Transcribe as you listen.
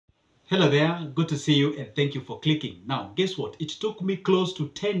Hello there, good to see you and thank you for clicking. Now, guess what? It took me close to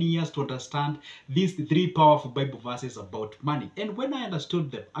 10 years to understand these three powerful Bible verses about money. And when I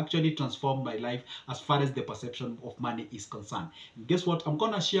understood them, actually transformed my life as far as the perception of money is concerned. And guess what? I'm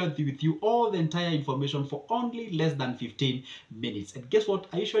going to share with you all the entire information for only less than 15 minutes. And guess what?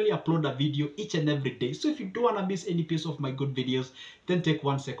 I usually upload a video each and every day. So if you don't want to miss any piece of my good videos, then take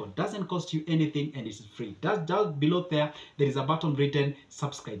 1 second. Doesn't cost you anything and it's free. Just below there is a button written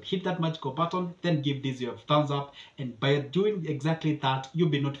subscribe. Hit that magical button, then give this your thumbs up, and by doing exactly that, you'll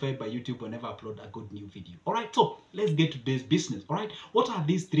be notified by YouTube whenever I upload a good new video. All right, so let's get to this business. All right, what are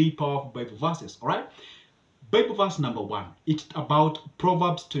these three powerful Bible verses? All right, Bible verse number 1, it's about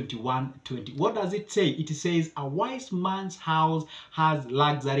Proverbs 21:20. What does it say? It says, a wise man's house has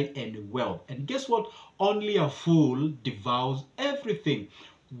luxury and wealth. And guess what? Only a fool devours everything.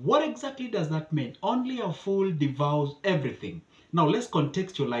 What exactly does that mean? Only a fool devours everything. Now let's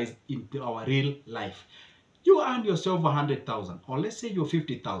contextualize into our real life. You earn yourself 100,000, or let's say you're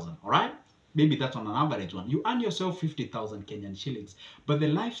 50,000, all right? Maybe that's on an average one. You earn yourself 50,000 Kenyan shillings, but the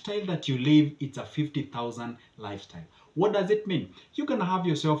lifestyle that you live, it's a 50,000 lifestyle. What does it mean? You're going to have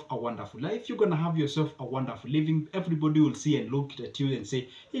yourself a wonderful life. You're going to have yourself a wonderful living. Everybody will see and look at you and say,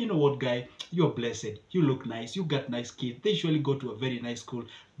 hey, you know what, guy? You're blessed. You look nice. You got nice kids. They usually go to a very nice school.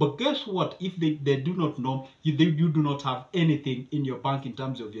 But guess what? If they do not know, you do not have anything in your bank in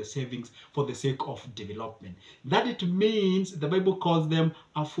terms of your savings for the sake of development. That it means the Bible calls them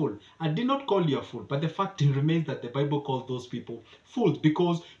a fool. I did not call you a fool, but the fact remains that the Bible calls those people fools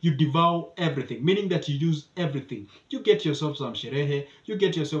because you devour everything, meaning that you use everything. You get yourself some sherehe, you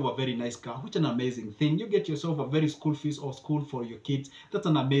get yourself a very nice car, which is an amazing thing. You get yourself a very school fees or school for your kids. That's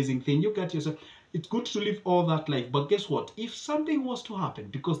an amazing thing. You get yourself... It's good to live all that life, but guess what? If something was to happen,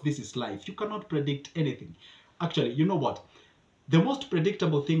 because this is life, you cannot predict anything. Actually, you know what? The most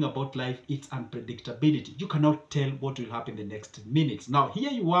predictable thing about life is unpredictability. You cannot tell what will happen in the next minutes. Now,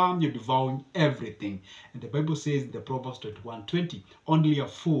 here you are, you're devouring everything. And the Bible says in the Proverbs 21:20, only a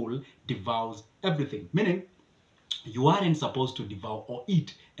fool devours everything. Meaning, you aren't supposed to devour or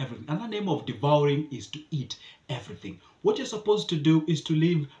eat everything. Another name of devouring is to eat everything. What you're supposed to do is to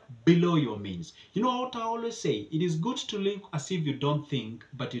live below your means. You know what I always say? It is good to live as if you don't think,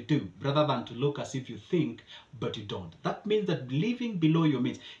 but you do, rather than to look as if you think, but you don't. That means that living below your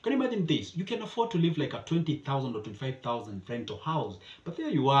means. Can you imagine this? You can afford to live like a 20,000 or 25,000 rental house, but there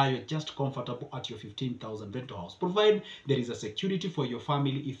you are, you're just comfortable at your 15,000 rental house, provided there is a security for your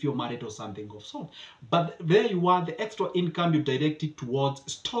family if you're married or something of sort. But there you are, the extra income you direct it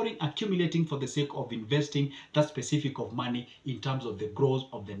towards storing, accumulating for the sake of investing that specific of money in terms of the growth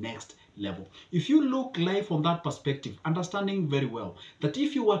of the next level. If you look life from that perspective, understanding very well that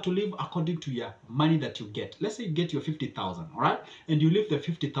if you were to live according to your money that you get, let's say you get your 50,000, all right, and you live the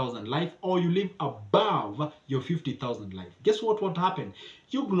 50,000 life, or you live above your 50,000 life, guess what would happen?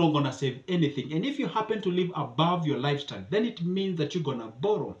 You're not gonna save anything. And if you happen to live above your lifestyle, then it means that you're gonna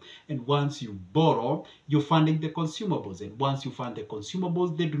borrow. And once you borrow, you're funding the consumables. And once you fund the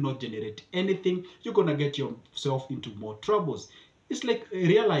consumables, they do not generate anything. You're gonna get yourself into more troubles. It's like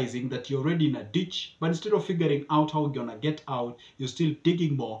realizing that you're already in a ditch, but instead of figuring out how you're gonna get out, you're still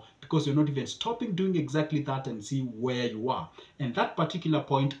digging more because you're not even stopping doing exactly that and see where you are. And that particular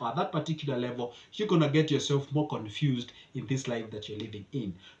point or that particular level, you're gonna get yourself more confused in this life that you're living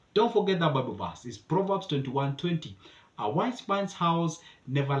in. Don't forget that Bible verse. It's Proverbs 21:20. A wise man's house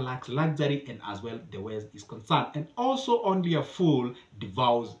never lacks luxury, and as well the world is concerned. And also only a fool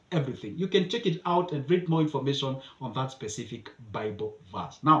devours everything. You can check it out and read more information on that specific Bible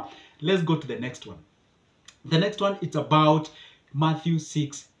verse. Now, let's go to the next one. The next one, it's about Matthew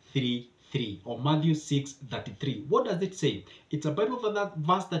 6:33 or Matthew 6:33. What does it say? It's a Bible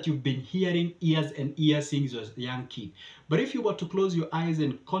verse that you've been hearing years and years since you were a young kid. But if you were to close your eyes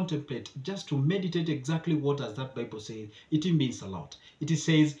and contemplate, just to meditate exactly what does that Bible say, it means a lot. It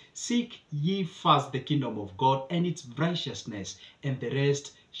says, seek ye first the kingdom of God and its righteousness, and the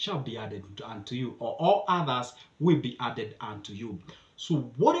rest shall be added unto you, or all others will be added unto you.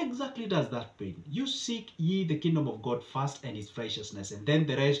 So what exactly does that mean? You seek ye the kingdom of God first and its righteousness, and then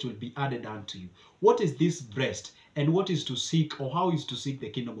the rest will be added unto you. What is this rest? And what is to seek, or how is to seek the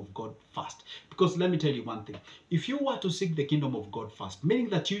kingdom of God first? Because let me tell you one thing. If you were to seek the kingdom of God first, meaning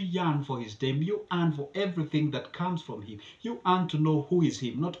that you yearn for his name, you yearn for everything that comes from him. You yearn to know who is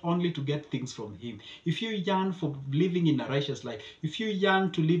him, not only to get things from him. If you yearn for living in a righteous life, if you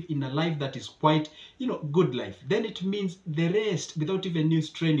yearn to live in a life that is quite, good life, then it means the rest, without even news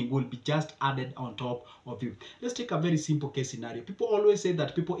training, will be just added on top of you. Let's take a very simple case scenario. People always say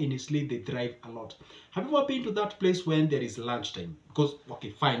that people in Islam, they thrive a lot. Have you ever been to that place when there is lunchtime. Because, okay,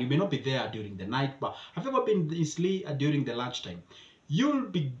 fine, you may not be there during the night, but have you ever been easily during the lunchtime? You'll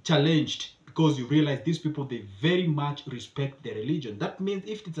be challenged because you realize these people, they very much respect their religion. That means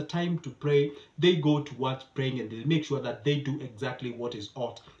if it's a time to pray, they go towards praying and they make sure that they do exactly what is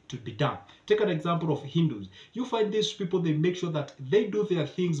ought to be done. Take an example of Hindus. You find these people, they make sure that they do their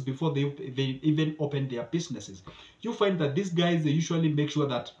things before they even open their businesses. You find that these guys, they usually make sure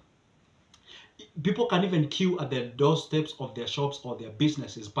that people can even queue at the doorsteps of their shops or their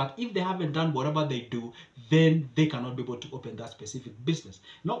businesses, but if they haven't done whatever they do, then they cannot be able to open that specific business.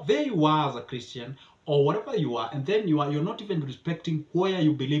 Now, there you are as a Christian or whatever you are, and then you're not even respecting where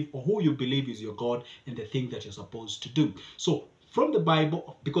you believe or who you believe is your God and the thing that you're supposed to do. So from the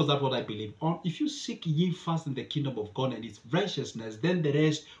Bible, because that's what I believe on, if you seek ye first in the kingdom of God and its righteousness, then the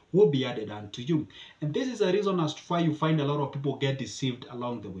rest will be added unto you. And this is a reason as to why you find a lot of people get deceived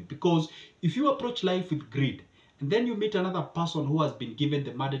along the way. Because if you approach life with greed, and then you meet another person who has been given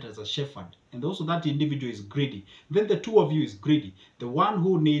the mandate as a shepherd, and also that individual is greedy, then the two of you is greedy. The one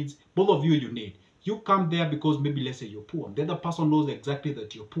who needs, both of you, you need. You come there because maybe, let's say, you're poor. The other person knows exactly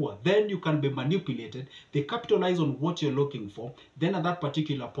that you're poor. Then you can be manipulated. They capitalize on what you're looking for. Then at that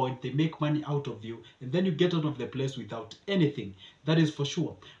particular point, they make money out of you. And then you get out of the place without anything. That is for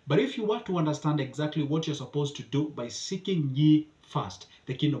sure. But if you want to understand exactly what you're supposed to do by seeking ye first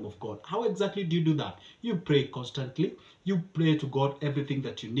the kingdom of God, how exactly do you do that? You pray constantly. You pray to God everything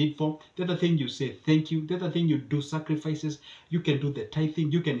that you need for. The other thing, you say thank you. The other thing, you do sacrifices. You can do the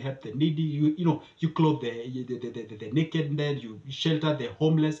tithing. You can help the needy. You clothe the naked, and then you shelter the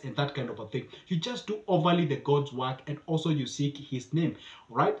homeless and that kind of a thing. You just do overly the God's work, and also you seek His name.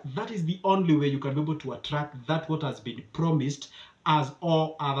 Right? That is the only way you can be able to attract that what has been promised, as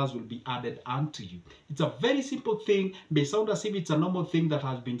all others will be added unto you. It's a very simple thing. May sound as if it's a normal thing that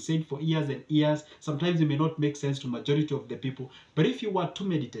has been said for years and years. Sometimes it may not make sense to majority of the people. But if you were to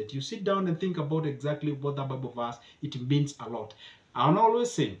meditate, you sit down and think about exactly what that Bible verse, it means a lot. I'm always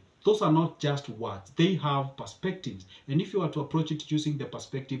saying, those are not just words. They have perspectives. And if you are to approach it using the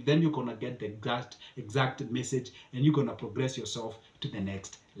perspective, then you're going to get the exact message, and you're going to progress yourself to the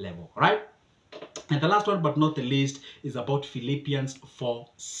next level. All right? And the last one, but not the least, is about Philippians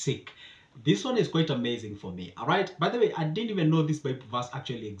 4:6. This one is quite amazing for me. All right. By the way, I didn't even know this Bible verse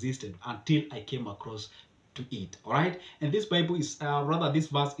actually existed until I came across to it. All right. And this Bible is, this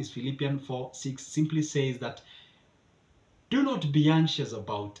verse is Philippians 4:6. Simply says that, do not be anxious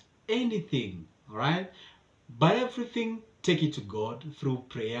about anything. All right. But everything, take it to God through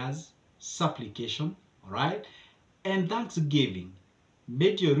prayers, supplication. All right. And thanksgiving.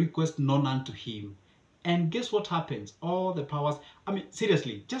 Made your request known unto Him, and guess what happens? All the powers. I mean,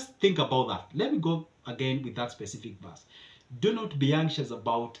 seriously, just think about that. Let me go again with that specific verse. Do not be anxious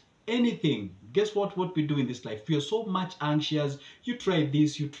about anything. Guess what we do in this life? We are so much anxious. You try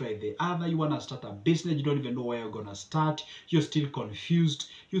this, you try the other. You want to start a business, you don't even know where you're going to start. You're still confused.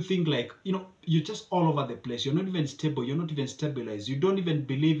 You think like, you're just all over the place. You're not even stable. You're not even stabilized. You don't even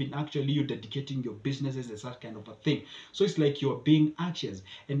believe in actually you dedicating your businesses and such kind of a thing. So it's like you're being anxious.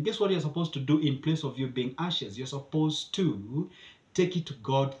 And guess what you're supposed to do in place of you being anxious? You're supposed to take it to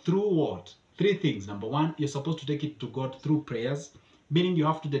God through what? Three things. Number one, you're supposed to take it to God through prayers. Meaning you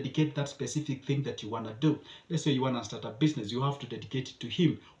have to dedicate that specific thing that you want to do. Let's say you want to start a business. You have to dedicate it to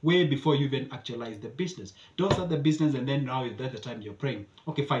Him way before you even actualize the business. Don't start the business and then now is that the time you're praying.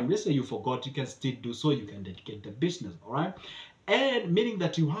 Okay, fine. Let's say you forgot. You can still do so. You can dedicate the business. All right. And meaning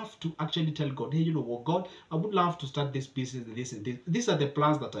that you have to actually tell God, hey, you know what, God, I would love to start this business, this and this. These are the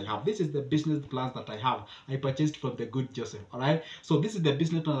plans that I have. This is the business plans that I have. I purchased from the good Joseph, all right? So this is the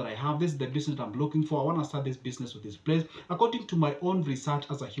business plan that I have. This is the business I'm looking for. I want to start this business with this place. According to my own research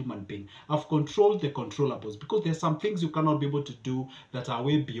as a human being, I've controlled the controllables, because there's some things you cannot be able to do that are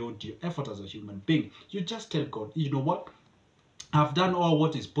way beyond your effort as a human being. You just tell God, you know what? I've done all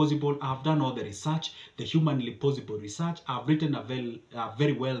what is possible. I've done all the research, the humanly possible research. I've written a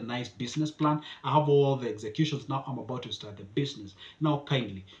very well, nice business plan. I have all the executions. Now I'm about to start the business. Now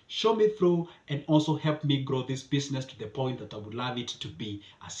kindly show me through and also help me grow this business to the point that I would love it to be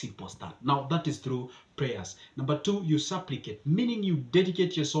as simple as that. Now that is through prayers. Number two, you supplicate, meaning you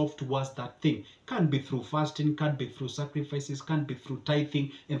dedicate yourself towards that thing. Can't be through fasting, can't be through sacrifices, can't be through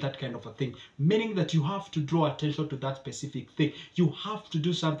tithing and that kind of a thing. Meaning that you have to draw attention to that specific thing. You have to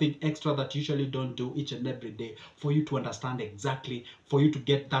do something extra that you usually don't do each and every day for you to understand exactly, for you to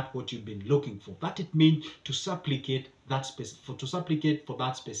get that what you've been looking for. That it means to supplicate, to supplicate for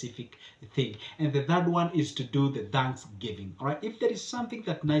that specific thing. And the third one is to do the thanksgiving. All right, if there is something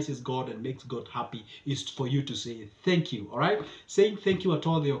that nices God and makes God happy, is for you to say thank you. All right, saying thank you at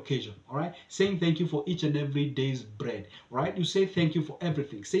all the occasion. All right, saying thank you for each and every day's bread. All right, you say thank you for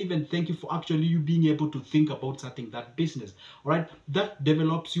everything. Say even thank you for actually you being able to think about starting that business. All right, that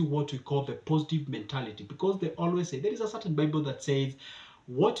develops you what we call the positive mentality, because they always say there is a certain Bible that says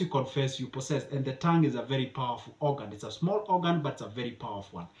what you confess you possess, and the tongue is a very powerful organ. It's a small organ, but it's a very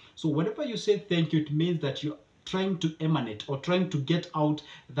powerful one. So whenever you say thank you, it means that you're trying to emanate or trying to get out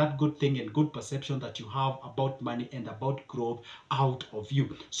that good thing and good perception that you have about money and about growth out of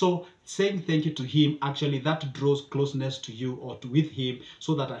you. So saying thank you to him, actually that draws closeness to you or to with him,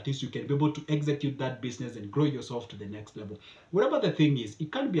 so that at least you can be able to execute that business and grow yourself to the next level. Whatever the thing is,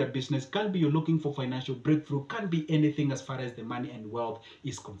 it can be a business, can be you're looking for financial breakthrough, can be anything as far as the money and wealth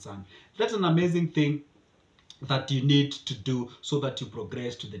is concerned. That's an amazing thing that you need to do so that you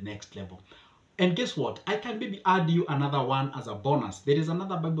progress to the next level. And guess what? I can maybe add you another one as a bonus. There is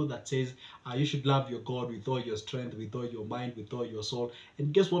another Bible that says you should love your God with all your strength, with all your mind, with all your soul.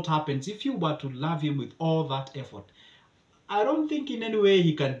 And guess what happens? If you were to love him with all that effort, I don't think in any way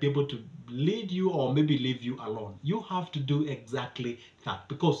he can be able to lead you or maybe leave you alone. You have to do exactly that,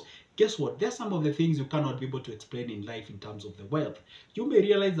 because guess what? There's some of the things you cannot be able to explain in life in terms of the wealth. You may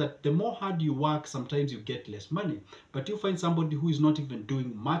realize that the more hard you work, sometimes you get less money. But you find somebody who is not even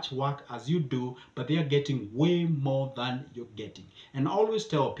doing much work as you do, but they are getting way more than you're getting. And I always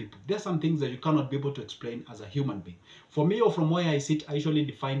tell people, there's some things that you cannot be able to explain as a human being. For me, or from where I sit, I usually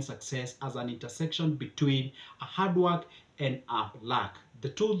define success as an intersection between a hard work and a luck.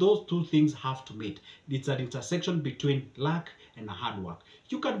 Those two things have to meet. It's an intersection between luck and a hard work.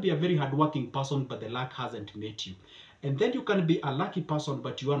 You can be a very hardworking person, but the luck hasn't met you. And then you can be a lucky person,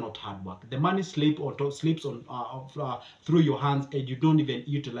 but you are not hard work. The money slips on through your hands, and you don't even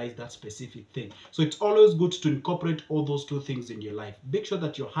utilize that specific thing. So it's always good to incorporate all those two things in your life. Make sure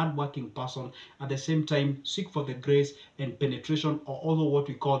that you're a hardworking person. At the same time, seek for the grace and penetration, or also what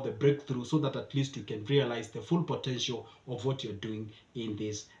we call the breakthrough, so that at least you can realize the full potential of what you're doing in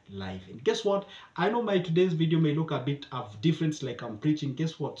this life. And guess what? I know my today's video may look a bit of difference, like I'm preaching.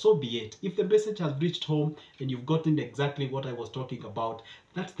 Guess what? So be it. If the message has reached home and you've gotten exactly what I was talking about,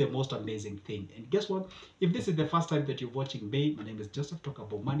 that's the most amazing thing. And guess what? If this is the first time that you're watching me, my name is Joseph. Talk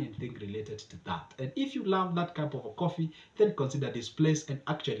about money and things related to that. And if you love that cup of a coffee, then consider this place, and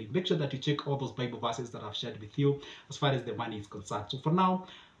actually make sure that you check all those Bible verses that I've shared with you as far as the money is concerned. So for now,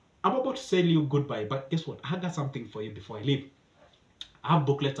 I'm about to say you goodbye, but guess what? I got something for you before I leave. I have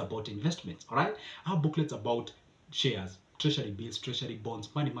booklets about investments, all right? I have booklets about shares, treasury bills, treasury bonds,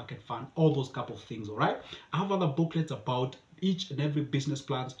 money market fund, all those couple of things, all right? I have other booklets about each and every business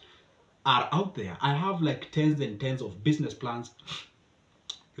plans are out there. I have like tens and tens of business plans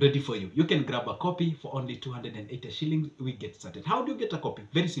ready for you. You can grab a copy for only 280 shillings. We get started. How do you get a copy?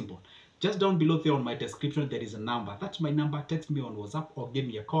 Very simple. Just down below there on my description, there is a number. That's my number. Text me on WhatsApp or give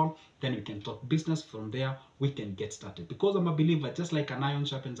me a call. Then we can talk business. From there, we can get started. Because I'm a believer, just like an iron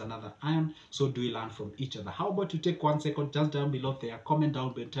sharpens another iron, so do we learn from each other. How about you take 1 second, just down below there, comment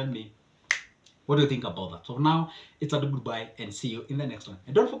down below and tell me, what do you think about that? So now, it's a goodbye and see you in the next one.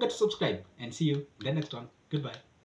 And don't forget to subscribe and see you in the next one. Goodbye.